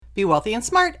Be Wealthy and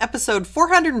Smart, episode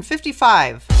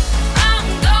 455.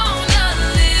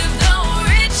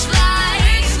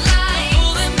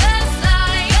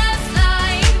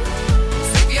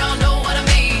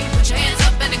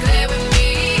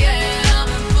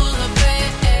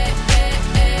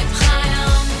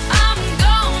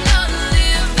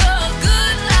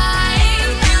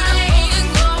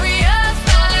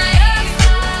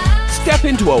 Step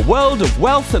into a world of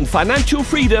wealth and financial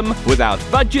freedom without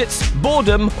budgets,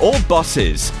 boredom, or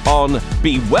bosses on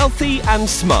Be Wealthy and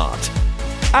Smart.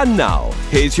 And now,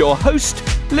 here's your host,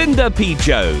 Linda P.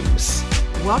 Jones.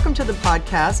 Welcome to the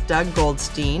podcast, Doug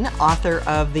Goldstein, author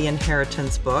of The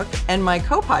Inheritance book, and my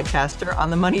co-podcaster on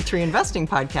the Money Tree Investing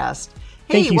podcast.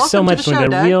 Hey, Thank you so much, show,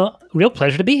 Linda. Doug. Real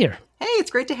pleasure to be here. Hey,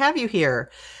 it's great to have you here.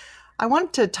 I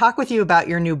wanted to talk with you about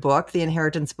your new book, The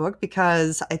Inheritance book,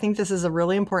 because I think this is a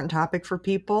really important topic for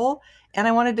people. And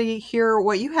I wanted to hear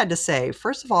what you had to say.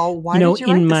 First of all, why did you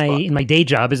write this book? In my day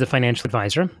job as a financial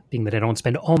advisor, being that I don't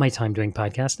spend all my time doing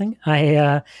podcasting,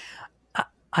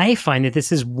 I find that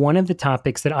this is one of the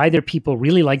topics that either people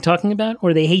really like talking about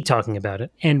or they hate talking about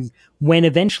it. And when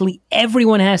eventually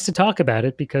everyone has to talk about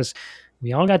it, because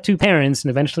we all got two parents and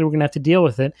eventually we're going to have to deal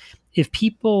with it, if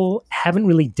people haven't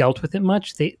really dealt with it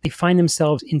much, they find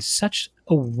themselves in such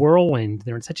a whirlwind.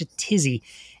 They're in such a tizzy.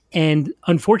 And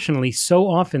unfortunately, so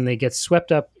often they get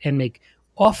swept up and make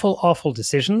awful, awful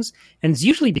decisions. And it's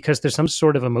usually because there's some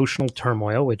sort of emotional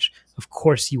turmoil, which of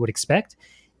course you would expect.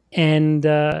 And,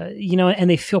 and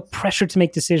they feel pressure to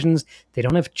make decisions. They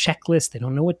don't have checklists. They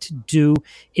don't know what to do.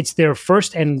 It's their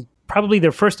first and probably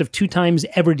their first of two times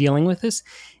ever dealing with this.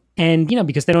 And,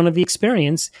 because they don't have the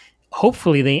experience,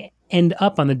 hopefully they end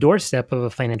up on the doorstep of a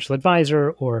financial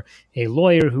advisor or a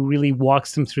lawyer who really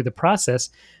walks them through the process.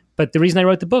 But the reason I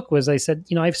wrote the book was I said,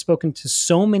 I've spoken to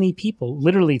so many people,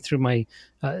 literally through my,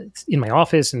 in my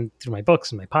office and through my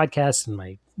books and my podcasts and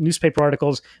my newspaper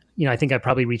articles. I think I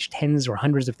probably reached tens or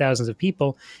hundreds of thousands of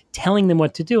people telling them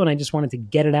what to do. And I just wanted to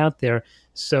get it out there.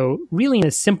 So really in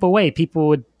a simple way, people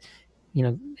would,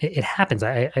 it happens.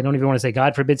 I don't even want to say,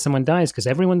 God forbid someone dies, because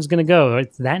everyone's going to go.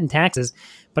 It's that and taxes.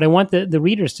 But I want the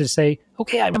readers to say,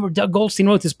 okay, I remember Doug Goldstein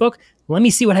wrote this book. Let me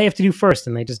see what I have to do first.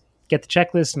 And they just get the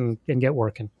checklist and get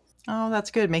working. Oh,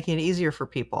 that's good. Making it easier for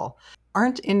people.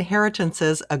 Aren't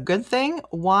inheritances a good thing?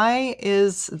 Why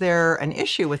is there an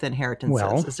issue with inheritances?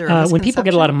 Well, is there a when people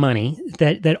get a lot of money,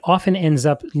 that often ends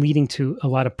up leading to a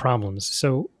lot of problems.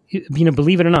 So,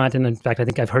 believe it or not, and in fact, I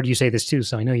think I've heard you say this too,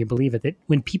 so I know you believe it, that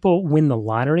when people win the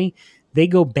lottery, they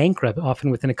go bankrupt often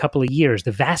within a couple of years.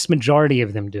 The vast majority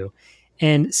of them do.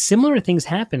 And similar things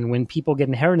happen when people get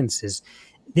inheritances.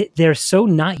 They're so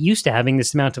not used to having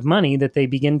this amount of money that they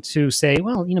begin to say,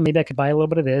 well, maybe I could buy a little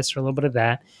bit of this or a little bit of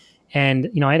that. And,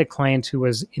 I had a client who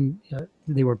was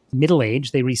they were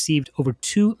middle-aged. They received over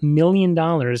 $2 million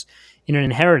in an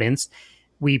inheritance.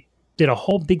 We did a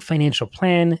whole big financial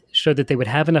plan, showed that they would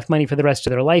have enough money for the rest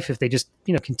of their life if they just,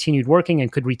 continued working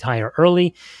and could retire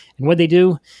early. And what they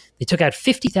do, they took out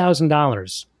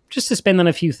 $50,000 just to spend on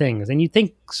a few things. And you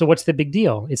think, so what's the big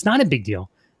deal? It's not a big deal.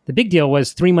 The big deal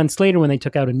was 3 months later when they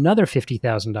took out another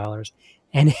 $50,000.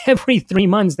 And every 3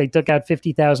 months they took out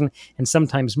 $50,000 and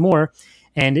sometimes more.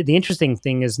 And the interesting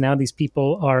thing is now these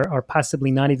people are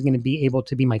possibly not even going to be able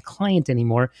to be my client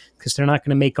anymore because they're not going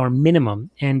to make our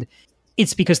minimum. And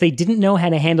it's because they didn't know how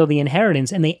to handle the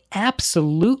inheritance, and they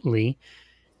absolutely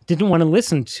didn't want to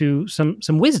listen to some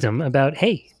wisdom about,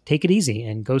 hey, take it easy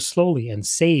and go slowly and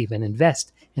save and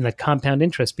invest and let compound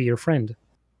interest be your friend.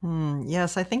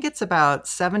 Yes, I think it's about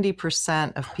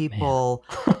 70% of people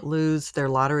lose their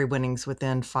lottery winnings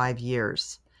within 5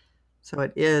 years. So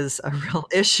it is a real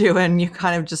issue, and you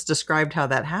kind of just described how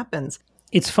that happens.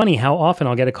 It's funny how often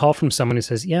I'll get a call from someone who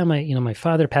says, yeah, my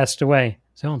father passed away.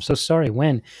 So I'm so sorry.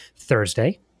 When?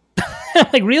 Thursday. I'm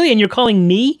like, really? And you're calling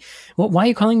me? Well, why are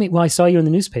you calling me? Well, I saw you in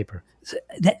the newspaper.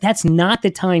 That's not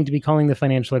the time to be calling the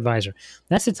financial advisor.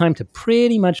 That's the time to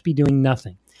pretty much be doing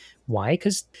nothing. Why?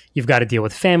 Because you've got to deal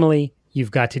with family. You've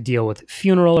got to deal with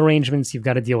funeral arrangements. You've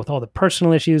got to deal with all the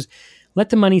personal issues. Let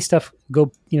the money stuff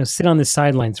go, sit on the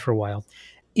sidelines for a while.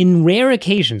 In rare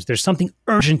occasions, there's something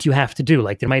urgent you have to do.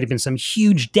 Like there might have been some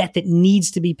huge debt that needs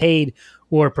to be paid,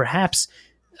 or perhaps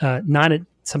not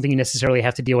something you necessarily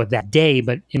have to deal with that day,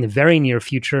 but in the very near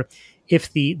future,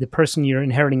 if the person you're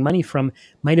inheriting money from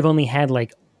might have only had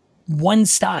like one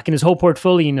stock in his whole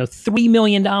portfolio, $3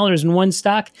 million in one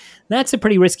stock, that's a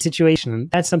pretty risky situation.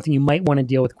 That's something you might want to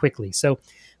deal with quickly. So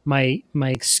my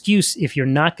excuse, if you're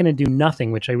not going to do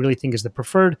nothing, which I really think is the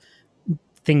preferred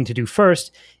thing to do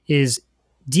first, is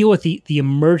deal with the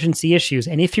emergency issues.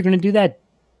 And if you're going to do that,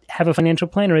 have a financial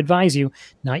planner advise you,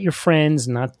 not your friends,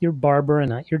 not your barber, and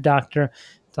not your doctor.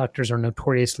 Doctors are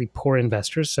notoriously poor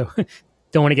investors, so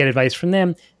don't want to get advice from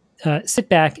them. Sit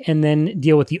back and then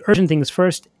deal with the urgent things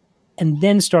first, and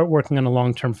then start working on a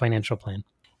long-term financial plan.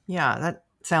 Yeah, that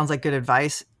sounds like good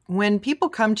advice. When people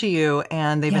come to you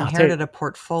and they've Yeah, I'll tell you, inherited a it's kind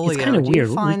portfolio, of do you weird.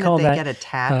 We find that call they that get uh,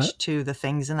 attached to the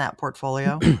things in that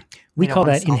portfolio? we They don't call want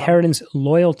to that sell them? inheritance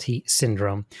loyalty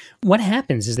syndrome. What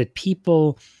happens is that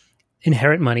people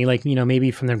inherit money, like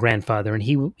maybe from their grandfather, and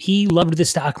he loved the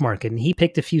stock market, and he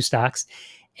picked a few stocks,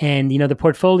 and the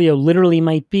portfolio literally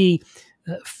might be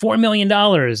 $4 million,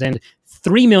 and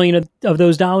 3 million of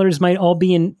those dollars might all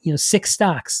be in 6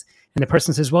 stocks. And the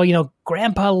person says, well,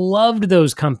 grandpa loved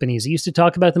those companies. He used to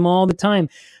talk about them all the time.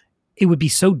 It would be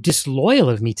so disloyal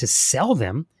of me to sell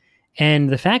them. And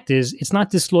the fact is, it's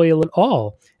not disloyal at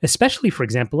all, especially, for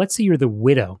example, let's say you're the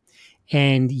widow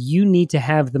and you need to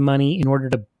have the money in order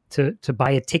to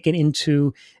buy a ticket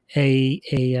into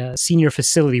a senior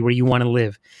facility where you want to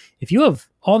live. If you have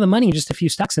all the money in just a few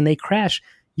stocks and they crash,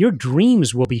 your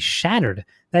dreams will be shattered.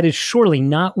 That is surely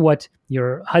not what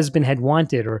your husband had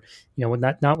wanted, or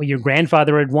not what your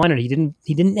grandfather had wanted. He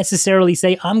didn't necessarily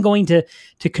say, I'm going to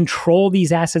control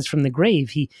these assets from the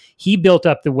grave. He built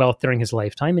up the wealth during his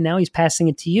lifetime, and now he's passing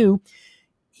it to you.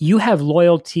 You have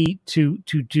loyalty to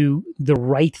do the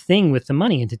right thing with the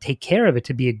money and to take care of it,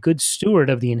 to be a good steward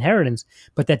of the inheritance.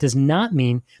 But that does not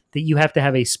mean that you have to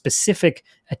have a specific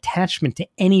attachment to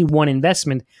any one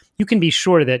investment. You can be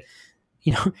sure that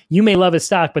you may love a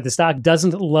stock, but the stock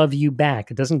doesn't love you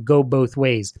back. It doesn't go both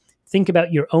ways. Think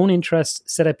about your own interests,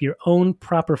 set up your own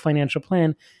proper financial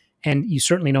plan, and you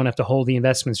certainly don't have to hold the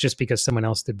investments just because someone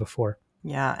else did before.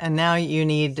 Yeah, and now you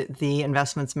need the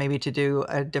investments maybe to do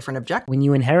a different objective. When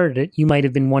you inherited it, you might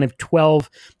have been one of 12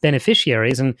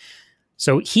 beneficiaries, and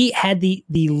so he had the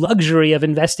luxury of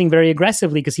investing very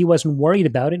aggressively because he wasn't worried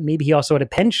about it. Maybe he also had a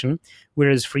pension,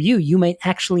 whereas for you, you might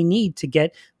actually need to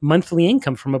get monthly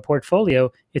income from a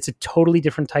portfolio. It's a totally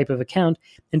different type of account.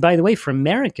 And by the way, for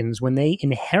Americans, when they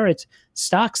inherit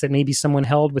stocks that maybe someone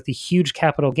held with the huge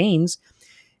capital gains,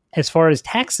 as far as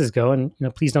taxes go, and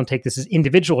please don't take this as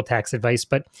individual tax advice,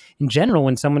 but in general,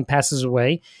 when someone passes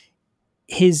away,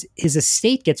 his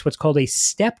estate gets what's called a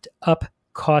stepped up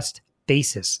cost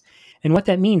basis. And what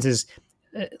that means is,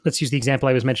 let's use the example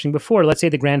I was mentioning before. Let's say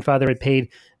the grandfather had paid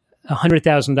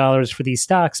 $100,000 for these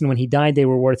stocks, and when he died, they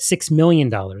were worth $6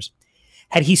 million.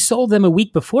 Had he sold them a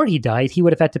week before he died, he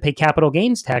would have had to pay capital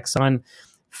gains tax on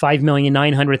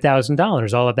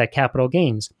 $5,900,000, all of that capital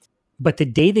gains. But the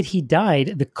day that he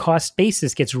died, the cost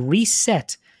basis gets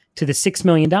reset to the $6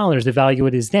 million, the value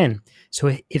it is then.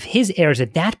 So if his heirs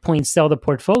at that point sell the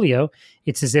portfolio,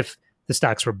 it's as if the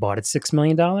stocks were bought at $6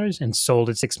 million and sold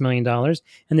at $6 million,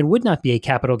 and there would not be a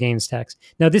capital gains tax.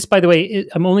 Now, this, by the way,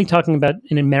 I'm only talking about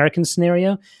an American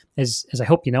scenario. As I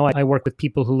hope you know, I work with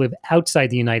people who live outside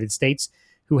the United States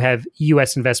who have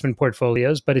U.S. investment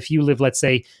portfolios. But if you live, let's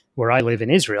say, where I live in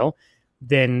Israel,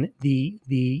 then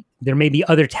there may be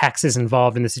other taxes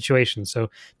involved in the situation. So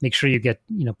make sure you get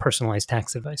personalized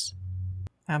tax advice.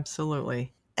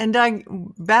 Absolutely. And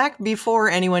back before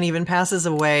anyone even passes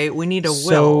away, we need a will.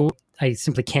 So I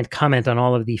simply can't comment on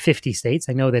all of the 50 states.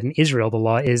 I know that in Israel, the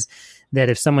law is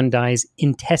that if someone dies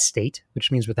intestate,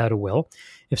 which means without a will,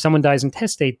 if someone dies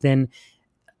intestate, then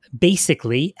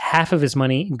basically half of his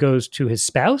money goes to his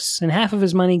spouse and half of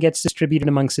his money gets distributed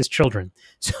amongst his children.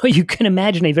 So you can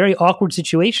imagine a very awkward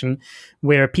situation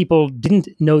where people didn't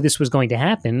know this was going to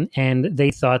happen, and they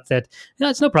thought that,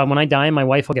 it's no problem. When I die, my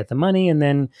wife will get the money, and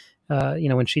then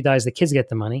when she dies, the kids get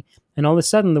the money. And all of a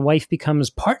sudden, the wife becomes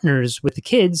partners with the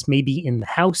kids, maybe in the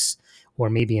house or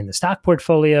maybe in the stock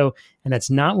portfolio. And that's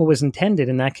not what was intended.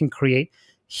 And that can create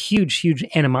huge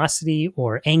animosity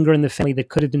or anger in the family that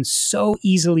could have been so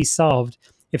easily solved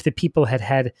if the people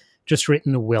had just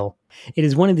written a will. It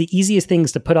is one of the easiest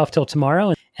things to put off till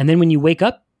tomorrow. And then when you wake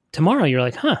up tomorrow, you're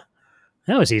like, that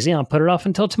was easy. I'll put it off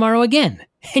until tomorrow again.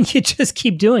 And you just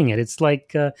keep doing it. It's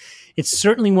like, it's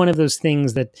certainly one of those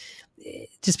things that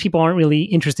just people aren't really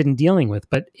interested in dealing with,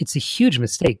 but it's a huge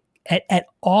mistake at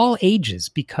all ages,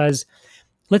 because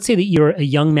let's say that you're a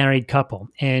young married couple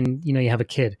and, you have a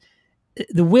kid.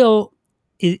 The will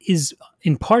is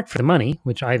in part for the money,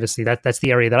 which obviously that's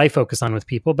the area that I focus on with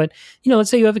people. But,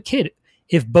 let's say you have a kid.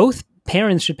 If both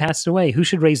parents should pass away, who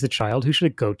should raise the child? Who should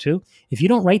it go to? If you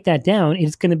don't write that down,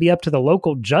 it's going to be up to the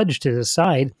local judge to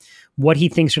decide what he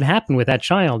thinks should happen with that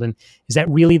child. And is that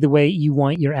really the way you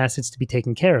want your assets to be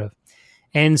taken care of?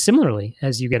 And similarly,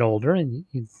 as you get older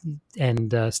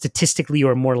and statistically you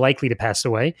are more likely to pass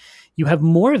away, you have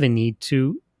more of a need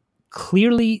to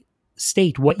clearly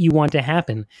state what you want to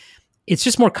happen. It's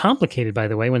just more complicated, by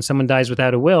the way, when someone dies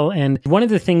without a will. And one of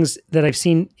the things that I've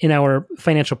seen in our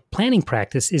financial planning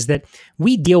practice is that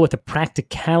we deal with the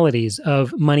practicalities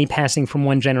of money passing from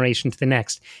one generation to the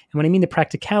next. And when I mean the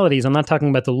practicalities, I'm not talking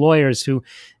about the lawyers who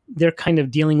they're kind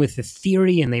of dealing with the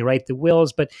theory and they write the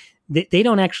wills, but they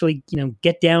don't actually,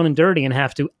 get down and dirty and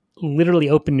have to literally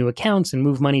open new accounts and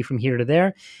move money from here to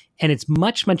there. And it's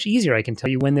much, much easier, I can tell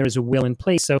you, when there is a will in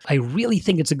place. So I really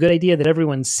think it's a good idea that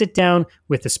everyone sit down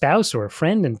with a spouse or a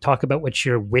friend and talk about what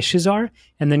your wishes are,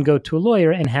 and then go to a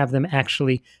lawyer and have them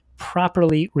actually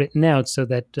properly written out so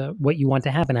that what you want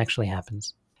to happen actually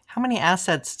happens. How many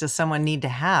assets does someone need to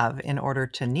have in order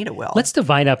to need a will? Let's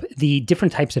divide up the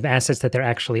different types of assets that there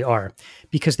actually are,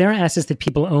 because there are assets that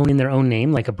people own in their own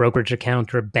name, like a brokerage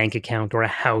account or a bank account or a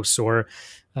house or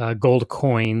gold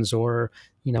coins or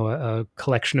a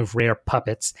collection of rare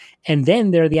puppets. And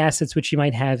then there are the assets which you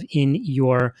might have in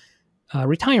your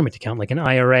retirement account, like an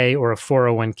IRA or a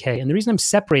 401k. And the reason I'm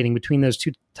separating between those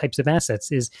two types of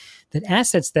assets is that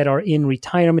assets that are in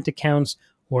retirement accounts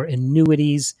or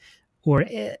annuities or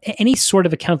any sort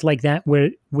of account like that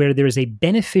where there is a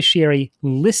beneficiary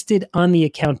listed on the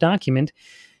account document,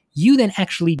 you then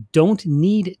actually don't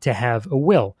need to have a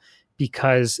will.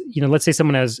 Because, let's say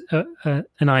someone has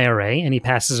an IRA and he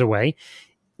passes away.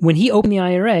 When he opened the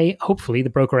IRA, hopefully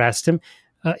the broker asked him,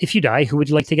 if you die, who would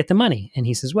you like to get the money? And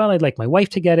he says, well, I'd like my wife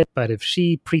to get it, but if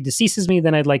she predeceases me,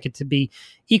 then I'd like it to be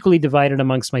equally divided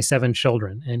amongst my 7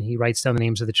 children. And he writes down the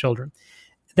names of the children.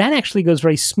 That actually goes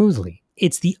very smoothly.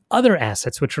 It's the other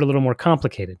assets which are a little more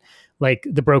complicated, like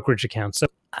the brokerage account. So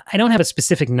I don't have a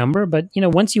specific number, but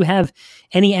once you have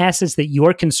any assets that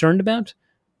you're concerned about,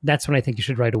 that's when I think you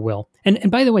should write a will. And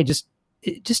by the way, just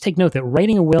take note that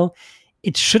writing a will,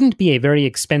 it shouldn't be a very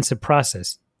expensive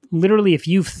process. Literally, if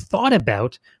you've thought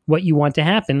about what you want to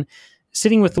happen,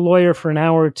 sitting with the lawyer for an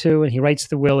hour or two and he writes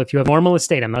the will, if you have normal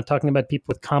estate, I'm not talking about people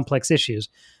with complex issues,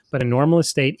 but a normal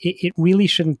estate, it really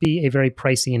shouldn't be a very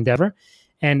pricey endeavor.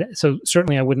 And so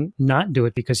certainly I wouldn't not do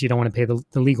it because you don't want to pay the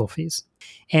legal fees.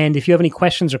 And if you have any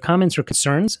questions or comments or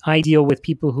concerns, I deal with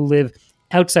people who live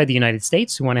outside the United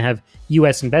States who want to have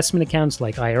U.S. investment accounts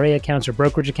like IRA accounts or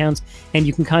brokerage accounts. And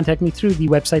you can contact me through the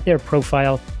website there,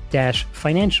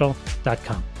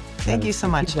 profile-financial.com. Thank you so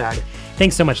much, Doug.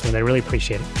 Thanks so much, Linda. I really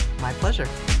appreciate it. My pleasure.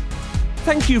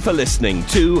 Thank you for listening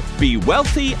to Be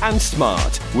Wealthy and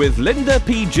Smart with Linda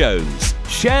P. Jones.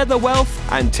 Share the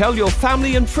wealth and tell your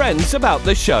family and friends about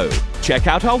the show. Check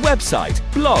out our website,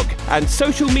 blog, and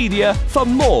social media for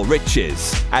more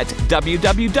riches at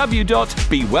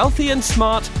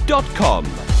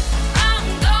www.bewealthyandsmart.com.